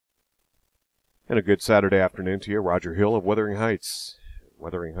And a good Saturday afternoon to you. Roger Hill of Wuthering Heights.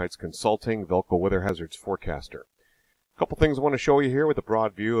 Wuthering Heights Consulting, VELCO Weather Hazards Forecaster. A couple things I want to show you here with a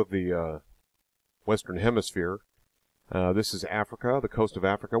broad view of the Western Hemisphere. This is Africa, the coast of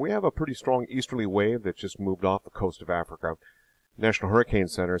Africa. We have a pretty strong easterly wave that just moved off the coast of Africa. National Hurricane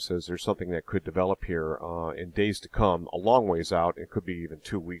Center says there's something that could develop here in days to come, a long ways out. It could be even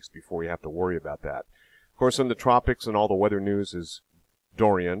 2 weeks before we have to worry about that. Of course, in the tropics and all the weather news is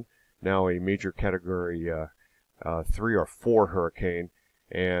Dorian, now a major category 3 or 4 hurricane,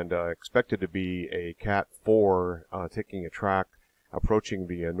 and expected to be a Cat 4 taking a track approaching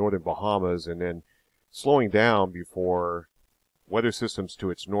the northern Bahamas and then slowing down before weather systems to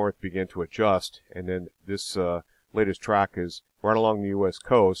its north begin to adjust. And then this latest track is right along the U.S.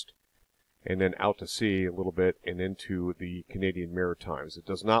 coast and then out to sea a little bit and into the Canadian Maritimes. It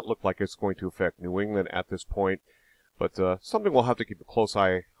does not look like it's going to affect New England at this point, but something we'll have to keep a close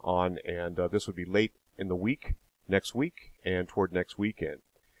eye on, and this would be late in the week, next week, and toward next weekend.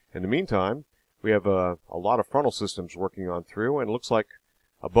 In the meantime, we have a lot of frontal systems working on through, and it looks like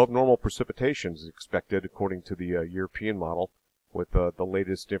above normal precipitation is expected according to the European model, with the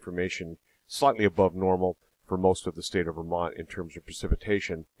latest information slightly above normal for most of the state of Vermont in terms of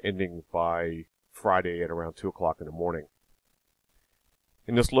precipitation, ending by Friday at around 2 o'clock in the morning.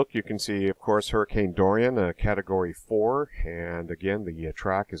 In this look, you can see, of course, Hurricane Dorian, a Category 4, and again, the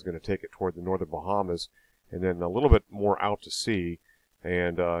track is going to take it toward the northern Bahamas, and then a little bit more out to sea,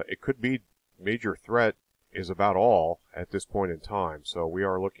 and it could be major threat is about all at this point in time. So we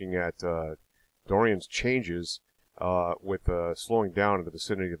are looking at Dorian's changes with slowing down in the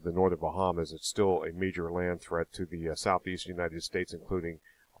vicinity of the northern Bahamas. It's still a major land threat to the southeast United States, including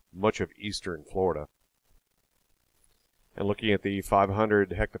much of eastern Florida. And looking at the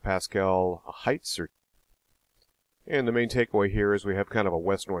 500 hectopascal heights, and the main takeaway here is we have kind of a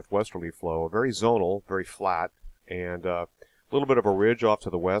west-northwesterly flow, very zonal, very flat, and a little bit of a ridge off to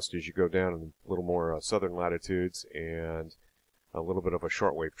the west as you go down in a little more southern latitudes, and a little bit of a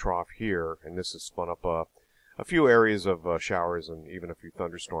shortwave trough here, and this has spun up a few areas of showers and even a few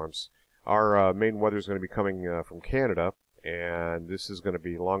thunderstorms. Our main weather is going to be coming from Canada, and this is going to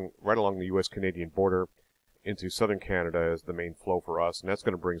be right along the U.S.-Canadian border into southern Canada as the main flow for us, and that's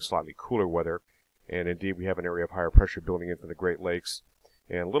going to bring slightly cooler weather. And indeed, we have an area of higher pressure building into the Great Lakes,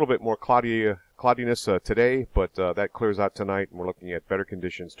 and a little bit more cloudiness today, but that clears out tonight, and we're looking at better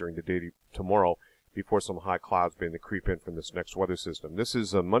conditions during the day tomorrow before some high clouds begin to creep in from this next weather system. This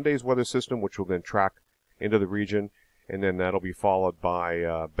is Monday's weather system, which will then track into the region, and then that'll be followed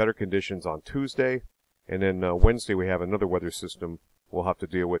by better conditions on Tuesday, and then Wednesday we have another weather system we'll have to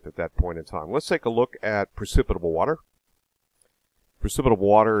deal with at that point in time. Let's take a look at precipitable water. Precipitable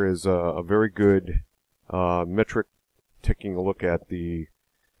water is a very good metric, taking a look at the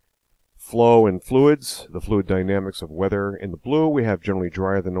flow in fluids, the fluid dynamics of weather. In the blue, we have generally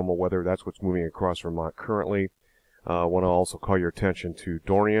drier than normal weather. That's what's moving across Vermont currently. I want to also call your attention to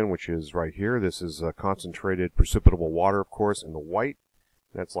Dorian, which is right here. This is concentrated precipitable water, of course, in the white.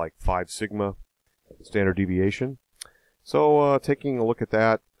 That's like 5 sigma standard deviation. So taking a look at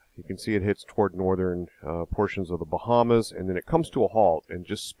that, you can see it hits toward northern portions of the Bahamas, and then it comes to a halt and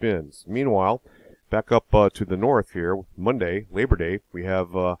just spins. Meanwhile, back up to the north here, Monday, Labor Day, we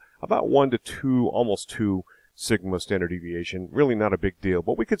have about 1 to 2, almost 2 sigma standard deviation. Really not a big deal,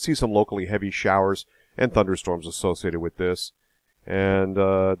 but we could see some locally heavy showers and thunderstorms associated with this. And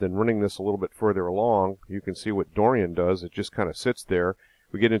then running this a little bit further along, you can see what Dorian does. It just kind of sits there.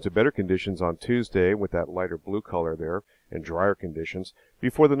 We get into better conditions on Tuesday with that lighter blue color there and drier conditions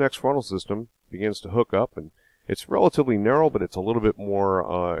before the next frontal system begins to hook up. And it's relatively narrow, but it's a little bit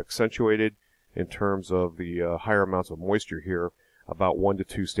more accentuated in terms of the higher amounts of moisture here, about 1 to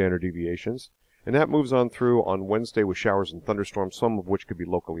 2 standard deviations. And that moves on through on Wednesday with showers and thunderstorms, some of which could be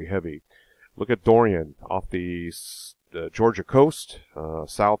locally heavy. Look at Dorian off the Georgia coast,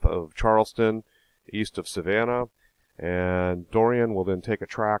 south of Charleston, east of Savannah. And Dorian will then take a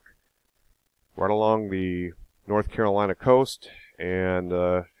track right along the North Carolina coast, and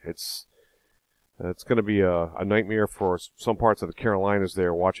it's going to be a nightmare for some parts of the Carolinas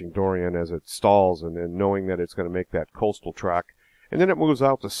there, watching Dorian as it stalls and then knowing that it's going to make that coastal track. And then it moves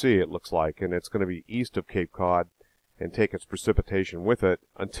out to sea, it looks like, and it's going to be east of Cape Cod and take its precipitation with it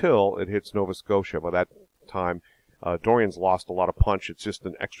until it hits Nova Scotia. By that time, Dorian's lost a lot of punch. It's just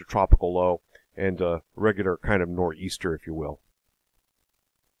an extratropical low and a regular kind of nor'easter, if you will.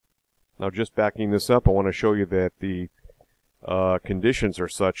 Now, just backing this up, I want to show you that the conditions are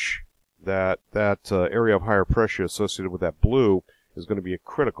such that area of higher pressure associated with that blue is going to be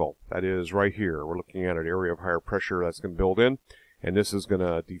critical. That is right here. We're looking at an area of higher pressure that's going to build in, and this is going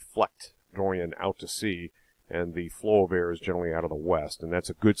to deflect Dorian out to sea, and the flow of air is generally out of the west, and that's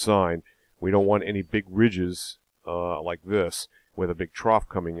a good sign. We don't want any big ridges like this with a big trough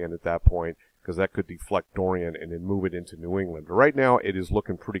coming in at that point, because that could deflect Dorian and then move it into New England. But right now, it is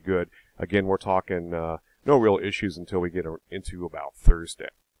looking pretty good. Again, we're talking no real issues until we get into about Thursday.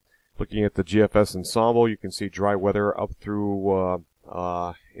 Looking at the GFS ensemble, you can see dry weather up through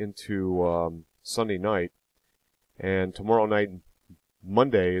into Sunday night. And tomorrow night,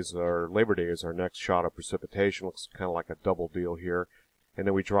 Monday, Labor Day, is our next shot of precipitation. Looks kind of like a double deal here. And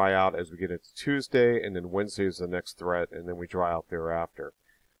then we dry out as we get into Tuesday, and then Wednesday is the next threat, and then we dry out thereafter.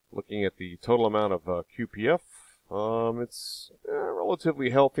 Looking at the total amount of QPF, it's relatively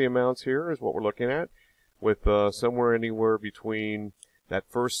healthy amounts here is what we're looking at, with somewhere anywhere between that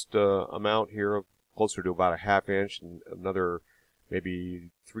first amount here, closer to about a ½ inch, and another maybe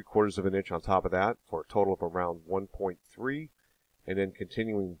 3/4 of an inch on top of that, for a total of around 1.3. And then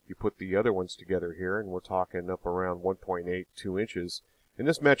continuing, you put the other ones together here, and we're talking up around 1.8, 2 inches. And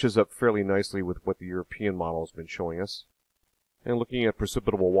this matches up fairly nicely with what the European model has been showing us. And looking at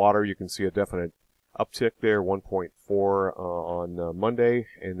precipitable water, you can see a definite uptick there, 1.4 on Monday,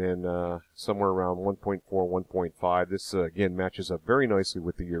 and then somewhere around 1.4, 1.5. This, again, matches up very nicely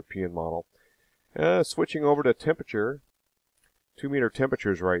with the European model. Switching over to temperature, 2-meter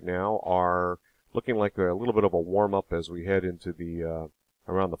temperatures right now are looking like a little bit of a warm-up as we head into the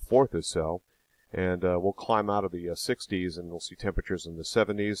around the 4th or so. And we'll climb out of the 60s, and we'll see temperatures in the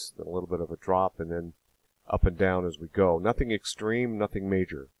 70s, then a little bit of a drop, and then up and down as we go. Nothing extreme, nothing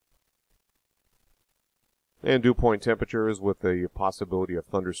major. And dew point temperatures with the possibility of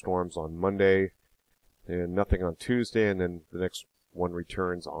thunderstorms on Monday, and nothing on Tuesday, and then the next one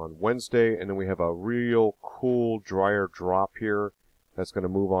returns on Wednesday. And then we have a real cool, drier drop here that's going to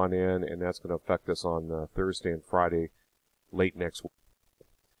move on in, and that's going to affect us on Thursday and Friday late next week.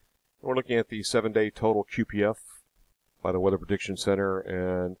 We're looking at the 7-day total QPF by the Weather Prediction Center,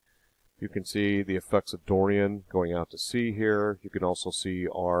 and you can see the effects of Dorian going out to sea here. You can also see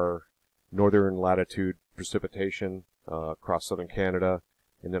our northern latitude precipitation across southern Canada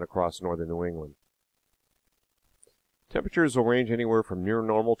and then across northern New England. Temperatures will range anywhere from near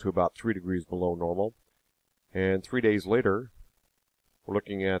normal to about 3 degrees below normal. And 3 days later, we're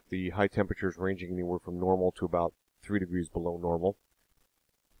looking at the high temperatures ranging anywhere from normal to about 3 degrees below normal.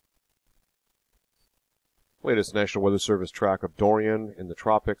 Latest National Weather Service track of Dorian in the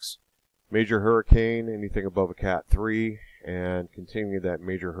tropics. Major hurricane, anything above a Cat 3, and continuing that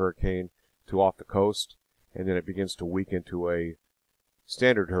major hurricane to off the coast. And then it begins to weaken to a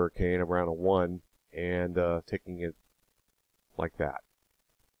standard hurricane around a 1, and taking it like that.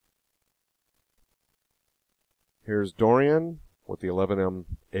 Here's Dorian with the 11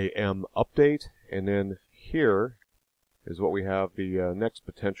 a.m. update, and then here is what we have the next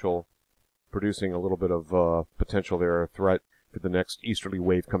potential, producing a little bit of potential there, a threat for the next easterly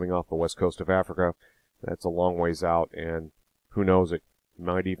wave coming off the west coast of Africa. That's a long ways out, and who knows, it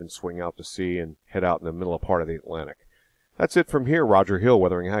might even swing out to sea and head out in the middle part of the Atlantic. That's it from here. Roger Hill,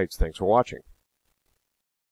 Wuthering Heights. Thanks for watching.